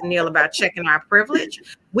agree with Tenille about checking our privilege.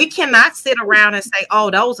 We cannot sit around and say,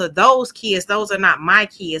 oh, those are those kids. Those are not my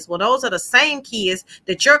kids. Well, those are the same kids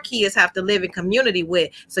that your kids have to live in community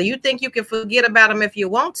with. So you think you can forget about them if you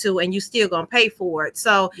want to, and you still going to pay for it.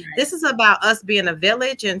 So this is about us being a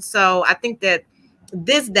village. And so I think that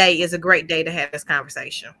this day is a great day to have this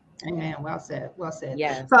conversation. Amen. Well said. Well said.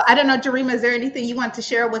 Yes. So I don't know, Jurema, is there anything you want to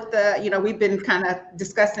share with the, we've been kind of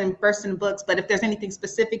discussing First in the Books, but if there's anything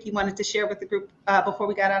specific you wanted to share with the group before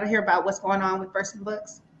we got out of here about what's going on with First in the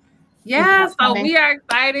Books? Yeah, so we are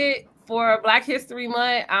excited for Black History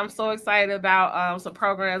Month. I'm so excited about some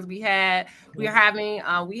programs we had. We are having,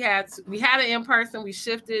 we had it in person. We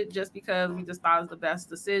shifted just because we just thought it was the best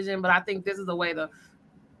decision. But I think this is a way to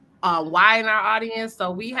widen our audience.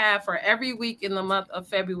 So we have, for every week in the month of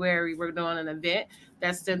February, we're doing an event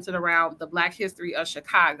that's centered around the Black history of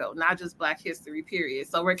Chicago, not just Black history, period.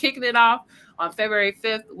 So we're kicking it off on February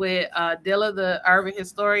 5th with Dilla, the urban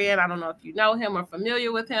historian. I don't know if you know him or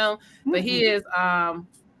familiar with him, but he is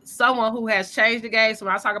someone who has changed the game. So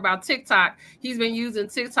when I talk about TikTok, he's been using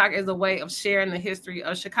TikTok as a way of sharing the history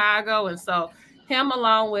of Chicago. And so him,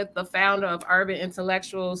 along with the founder of Urban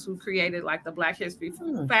Intellectuals, who created like the Black History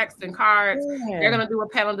facts and cards, they're going to do a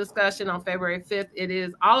panel discussion on February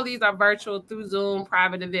 5th. All of these are virtual through Zoom,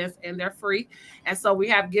 private events, and they're free. And so we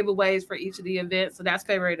have giveaways for each of the events. So that's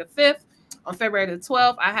February the 5th. On February the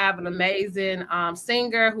 12th, I have an amazing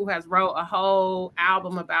singer who has wrote a whole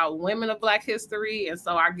album about women of Black history. And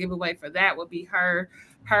so our giveaway for that would be her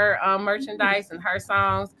merchandise and her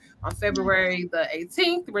songs. On February the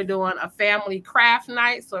 18th, we're doing a family craft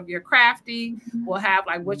night. So if you're crafty, we'll have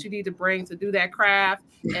like what you need to bring to do that craft.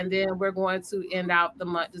 And then we're going to end out the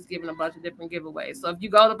month just giving a bunch of different giveaways. So if you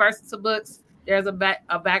go to Versatile Books, there's a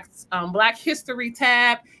Black History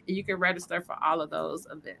tab, and you can register for all of those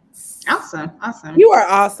events. Awesome. You are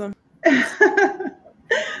awesome.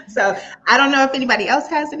 So I don't know if anybody else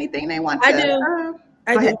has anything they want to.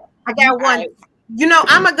 I do. I got one.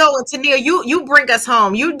 I'm gonna go with Tenille. You bring us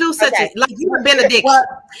home. You do such a like you a benediction.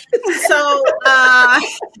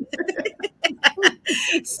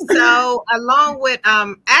 So along with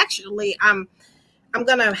actually I'm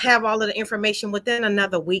gonna have all of the information within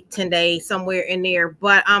another week, 10 days, somewhere in there.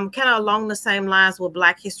 But kind of along the same lines with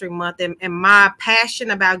Black History Month and my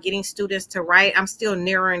passion about getting students to write. I'm still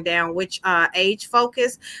narrowing down which age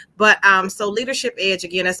focus. But so Leadership Edge,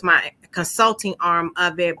 again, that's my consulting arm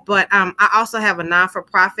of it. But I also have a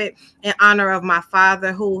non-for-profit in honor of my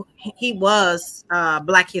father, who he was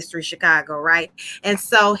Black History Chicago, right? And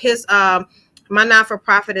so his my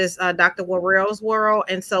non-for-profit is Dr. Warrell's World.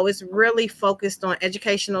 And so it's really focused on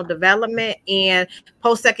educational development and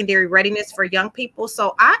post-secondary readiness for young people.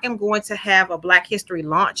 So I am going to have a Black History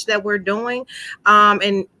launch that we're doing.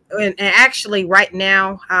 And actually right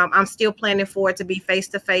now, I'm still planning for it to be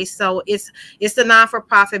face-to-face. So it's a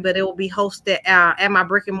non-for-profit, but it will be hosted at my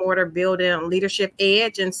brick and mortar building, Leadership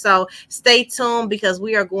Edge. And so stay tuned, because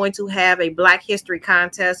we are going to have a Black History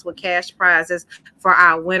contest with cash prizes for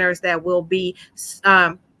our winners that will be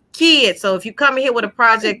kids. So if you come in here with a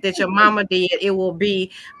project that your mama did, it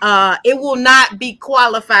will not be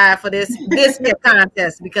qualified for this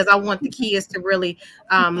contest, because I want the kids to really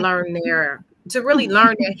learn their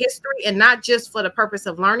history, and not just for the purpose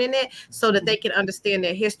of learning it, so that they can understand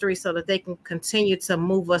their history, so that they can continue to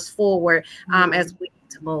move us forward as we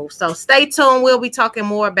need to move. So stay tuned. We'll be talking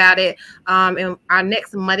more about it in our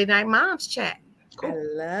next Monday Night Moms chat. Cool. I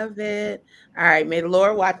love it. All right, may the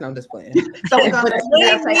Lord watch. No, I'm just playing. So we're going to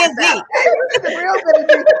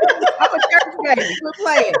I'm a church baby. We're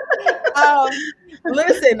playing.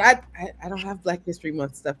 Listen, I don't have Black History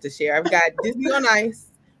Month stuff to share. I've got Disney on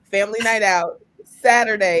Ice, Family Night Out,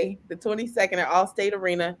 Saturday, the 22nd at Allstate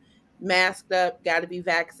Arena. Masked up, got to be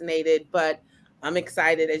vaccinated, but I'm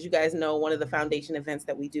excited. As you guys know, one of the foundation events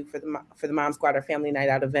that we do for the Mom Squad are Family Night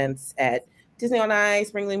Out events at Disney on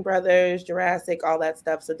Ice, Ringling Brothers, Jurassic, all that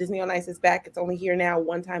stuff. So Disney on Ice is back. It's only here now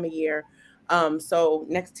one time a year. So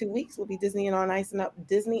next 2 weeks will be Disney on Icing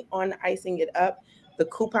it up. The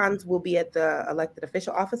coupons will be at the elected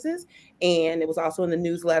official offices, and it was also in the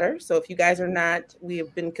newsletter. So if you guys are not, we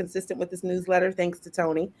have been consistent with this newsletter, thanks to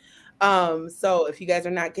Toni. So if you guys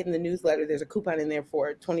are not getting the newsletter, there's a coupon in there for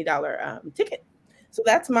a $20 ticket. So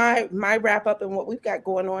that's my wrap up and what we've got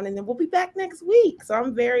going on. And then we'll be back next week. So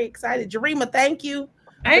I'm very excited. Jurema, thank you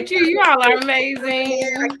Thank you. You all are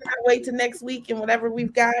amazing. I can't wait till next week and whatever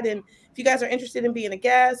we've got. And if you guys are interested in being a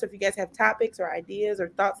guest, or if you guys have topics or ideas or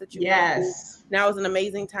thoughts that you want to do, now is an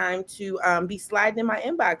amazing time to be sliding in my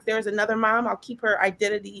inbox. There's another mom. I'll keep her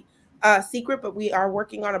identity secret, but we are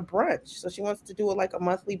working on a brunch. So she wants to do a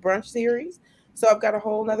monthly brunch series. So I've got a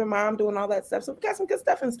whole nother mom doing all that stuff. So we've got some good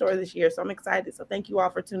stuff in store this year. So I'm excited. So thank you all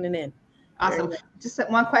for tuning in. Awesome. Just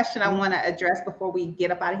one question I want to address before we get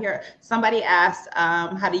up out of here. Somebody asked,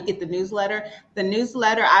 how do you get the newsletter? The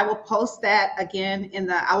newsletter, I will post that again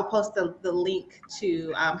I will post the link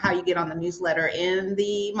to how you get on the newsletter in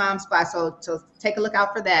the mom spot. So take a look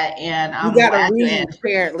out for that. And you got to read,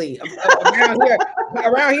 apparently.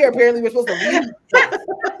 around here, apparently we're supposed to read.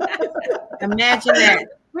 Imagine that.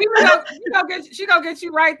 She gonna get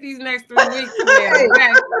you right these next 3 weeks.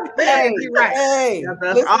 Hey,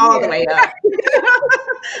 that's all the way up.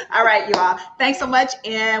 All right, you all. Thanks so much,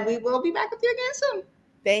 and we will be back with you again soon.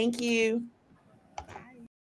 Thank you.